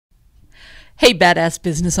Hey, badass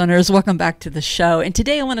business owners, welcome back to the show. And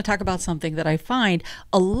today I want to talk about something that I find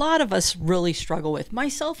a lot of us really struggle with,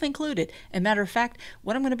 myself included. And matter of fact,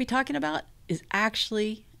 what I'm going to be talking about is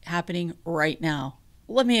actually happening right now.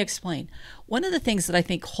 Let me explain. One of the things that I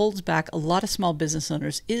think holds back a lot of small business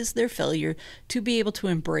owners is their failure to be able to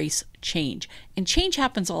embrace change. And change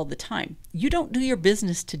happens all the time. You don't do your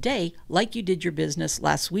business today like you did your business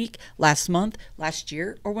last week, last month, last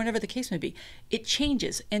year, or whenever the case may be. It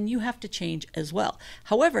changes and you have to change as well.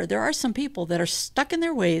 However, there are some people that are stuck in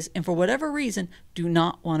their ways and for whatever reason do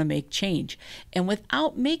not want to make change. And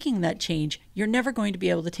without making that change, you're never going to be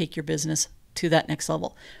able to take your business to that next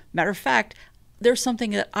level. Matter of fact, there's something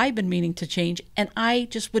that I've been meaning to change and I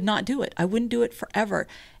just would not do it. I wouldn't do it forever.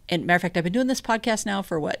 And matter of fact, I've been doing this podcast now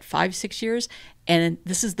for 5-6 years. And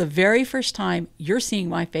this is the very first time you're seeing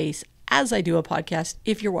my face as I do a podcast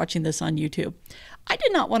if you're watching this on YouTube. I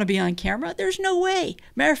did not want to be on camera. There's no way.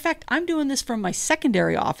 Matter of fact, I'm doing this from my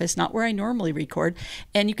secondary office, not where I normally record.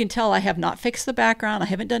 And you can tell I have not fixed the background. I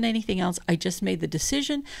haven't done anything else. I just made the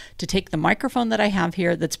decision to take the microphone that I have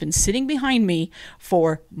here that's been sitting behind me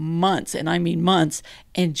for months, and I mean months,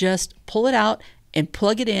 and just pull it out and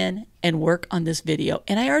plug it in and work on this video.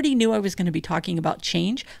 And I already knew I was going to be talking about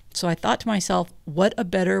change. So I thought to myself, what a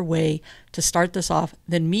better way to start this off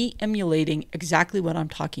than me emulating exactly what I'm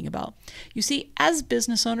talking about. You see, as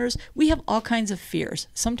business owners, we have all kinds of fears.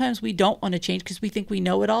 Sometimes we don't want to change because we think we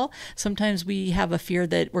know it all. Sometimes we have a fear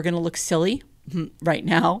that we're going to look silly. Right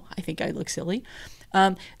now, I think I look silly.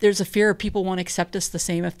 There's a fear of people won't accept us the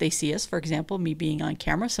same if they see us. For example, me being on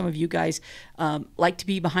camera. Some of you guys like to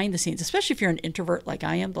be behind the scenes, especially if you're an introvert like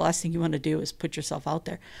I am. The last thing you want to do is put yourself out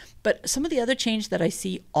there. But some of the other change that I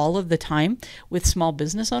see all of the time with small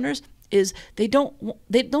business owners is they don't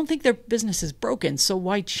think their business is broken, so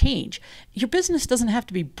why change? Your business doesn't have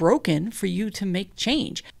to be broken for you to make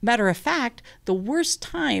change. Matter of fact, the worst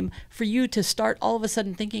time for you to start all of a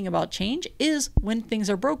sudden thinking about change is when things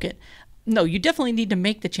are broken. No, you definitely need to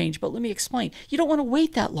make the change, but let me explain. You don't want to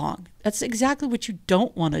wait that long. That's exactly what you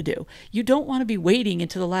don't want to do. You don't want to be waiting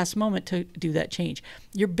until the last moment to do that change.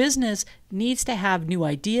 Your business needs to have new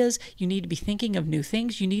ideas. You need to be thinking of new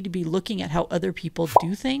things. You need to be looking at how other people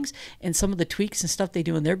do things and some of the tweaks and stuff they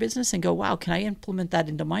do in their business and go, wow, can I implement that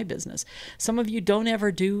into my business? Some of you don't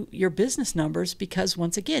ever do your business numbers because,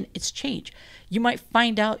 once again, it's change. You might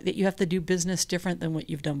find out that you have to do business different than what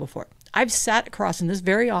you've done before. I've sat across in this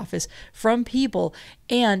very office from people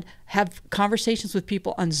and have conversations with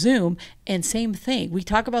people on Zoom, and same thing. We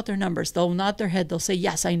talk about their numbers. They'll nod their head. They'll say,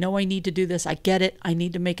 yes, I know I need to do this. I get it. I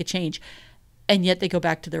need to make a change. And yet they go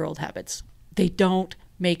back to their old habits. They don't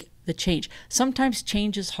make the change. Sometimes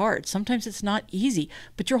change is hard. Sometimes it's not easy,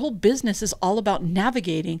 but your whole business is all about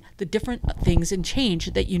navigating the different things and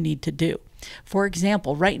change that you need to do. For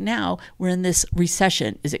example, right now we're in this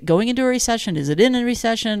recession. Is it going into a recession? Is it in a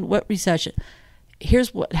recession? What recession?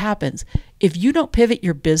 Here's what happens. If you don't pivot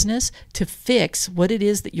your business to fix what it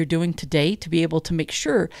is that you're doing today to be able to make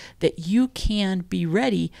sure that you can be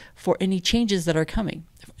ready for any changes that are coming.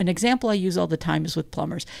 An example I use all the time is with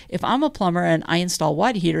plumbers. If I'm a plumber and I install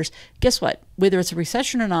water heaters, guess what? Whether it's a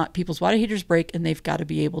recession or not, people's water heaters break and they've got to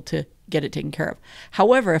be able to get it taken care of.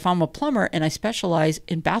 However, if I'm a plumber and I specialize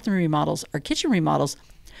in bathroom remodels or kitchen remodels,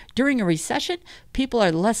 during a recession, people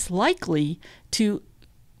are less likely to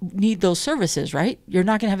need those services, right? You're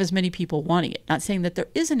not going to have as many people wanting it. Not saying that there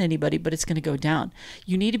isn't anybody, but it's going to go down.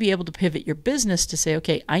 You need to be able to pivot your business to say,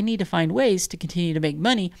 okay, I need to find ways to continue to make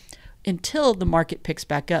money until the market picks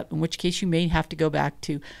back up, in which case you may have to go back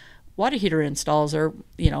to water heater installs or,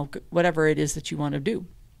 whatever it is that you want to do.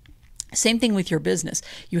 Same thing with your business.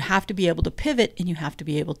 You have to be able to pivot and you have to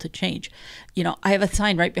be able to change. I have a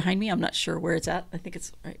sign right behind me. I'm not sure where it's at. I think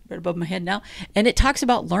it's right above my head now. And it talks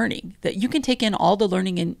about learning, that you can take in all the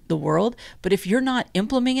learning in the world, but if you're not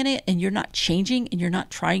implementing it and you're not changing and you're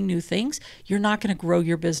not trying new things, you're not going to grow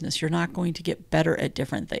your business. You're not going to get better at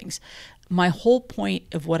different things. My whole point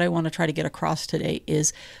of what I want to try to get across today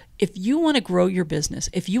is, if you want to grow your business,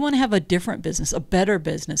 if you want to have a different business, a better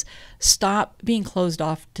business, stop being closed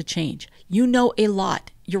off to change. You know a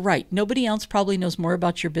lot. You're right. Nobody else probably knows more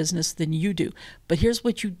about your business than you do. But here's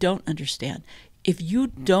what you don't understand. If you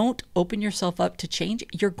don't open yourself up to change,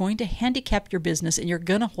 you're going to handicap your business and you're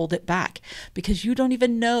going to hold it back because you don't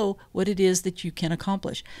even know what it is that you can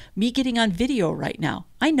accomplish. Me getting on video right now,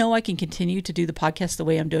 I know I can continue to do the podcast the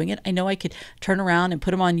way I'm doing it. I know I could turn around and put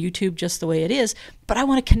them on YouTube just the way it is, but I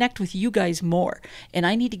want to connect with you guys more. And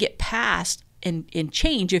I need to get past and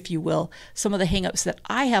change, if you will, some of the hangups that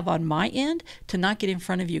I have on my end to not get in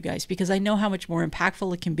front of you guys, because I know how much more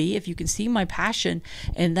impactful it can be if you can see my passion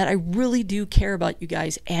and that I really do care about you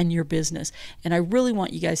guys and your business. And I really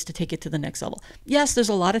want you guys to take it to the next level. Yes, there's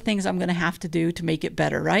a lot of things I'm going to have to do to make it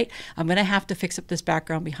better, right? I'm going to have to fix up this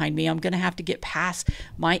background behind me. I'm going to have to get past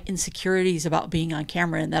my insecurities about being on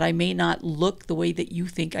camera and that I may not look the way that you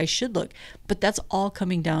think I should look. But that's all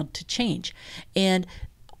coming down to change. And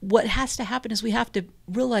what has to happen is we have to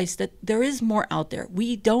realize that there is more out there.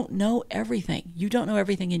 We don't know everything. You don't know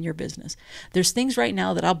everything in your business. There's things right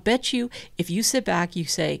now that I'll bet you, if you sit back, you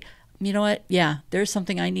say, you know what? Yeah, there's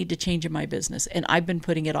something I need to change in my business, and I've been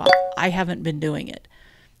putting it off. I haven't been doing it.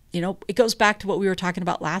 You know, it goes back to what we were talking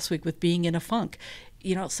about last week with being in a funk.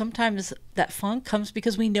 You know, sometimes that funk comes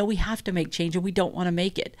because we know we have to make change and we don't want to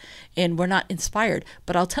make it and we're not inspired.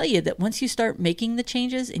 But I'll tell you that once you start making the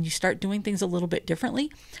changes and you start doing things a little bit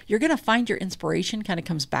differently, you're going to find your inspiration kind of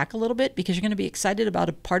comes back a little bit, because you're going to be excited about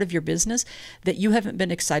a part of your business that you haven't been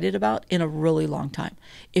excited about in a really long time.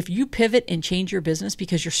 If you pivot and change your business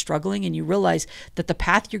because you're struggling and you realize that the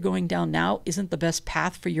path you're going down now isn't the best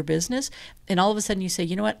path for your business, and all of a sudden you say,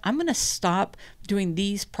 you know what, I'm going to stop doing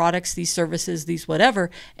these products, these services, these whatever,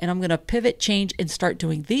 and I'm going to pivot, change, and start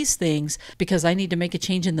doing these things because I need to make a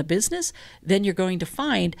change in the business, then you're going to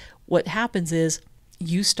find what happens is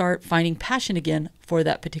you start finding passion again for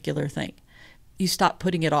that particular thing. You stop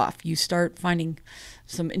putting it off. You start finding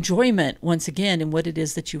some enjoyment once again in what it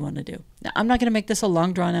is that you want to do. Now, I'm not going to make this a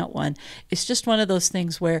long drawn out one. It's just one of those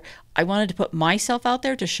things where I wanted to put myself out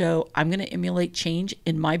there to show I'm going to emulate change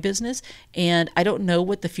in my business. And I don't know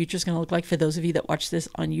what the future is going to look like for those of you that watch this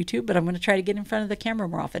on YouTube, but I'm going to try to get in front of the camera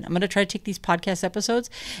more often. I'm going to try to take these podcast episodes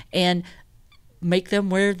and make them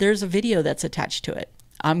where there's a video that's attached to it.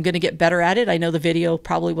 I'm going to get better at it. I know the video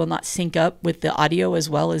probably will not sync up with the audio as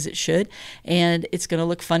well as it should, and it's going to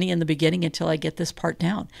look funny in the beginning until I get this part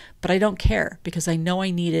down. But I don't care, because I know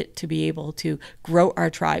I need it to be able to grow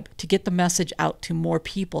our tribe, to get the message out to more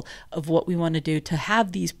people of what we want to do, to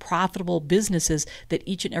have these profitable businesses that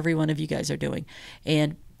each and every one of you guys are doing.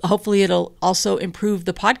 And hopefully it'll also improve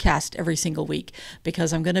the podcast every single week,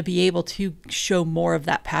 because I'm going to be able to show more of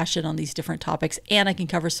that passion on these different topics. And I can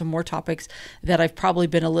cover some more topics that I've probably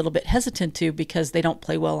been a little bit hesitant to because they don't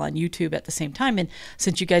play well on YouTube at the same time. And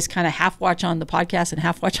since you guys kind of half watch on the podcast and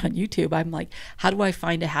half watch on YouTube, I'm like, how do I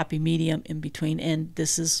find a happy medium in between? And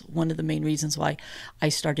this is one of the main reasons why I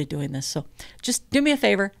started doing this. So just do me a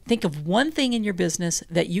favor. Think of one thing in your business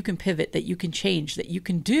that you can pivot, that you can change, that you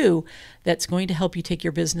can do that's going to help you take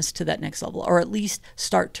your business to that next level, or at least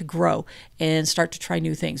start to grow and start to try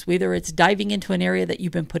new things. Whether it's diving into an area that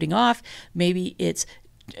you've been putting off, maybe it's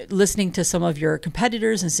listening to some of your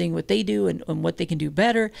competitors and seeing what they do and what they can do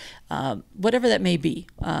better, whatever that may be.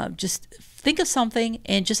 Just think of something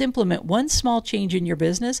and just implement one small change in your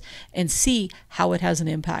business and see how it has an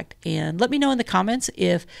impact. And let me know in the comments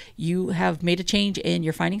if you have made a change and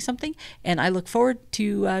you're finding something. And I look forward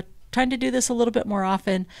to trying to do this a little bit more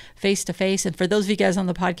often, face to face. And for those of you guys on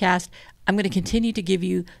the podcast, I'm going to continue to give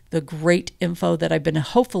you the great info that I've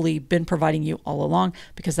hopefully been providing you all along,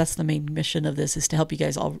 because that's the main mission of this, is to help you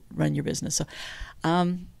guys all run your business. So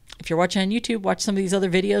if you're watching on YouTube, watch some of these other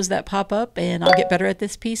videos that pop up, and I'll get better at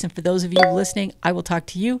this piece. And for those of you listening, I will talk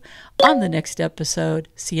to you on the next episode.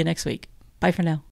 See you next week. Bye for now.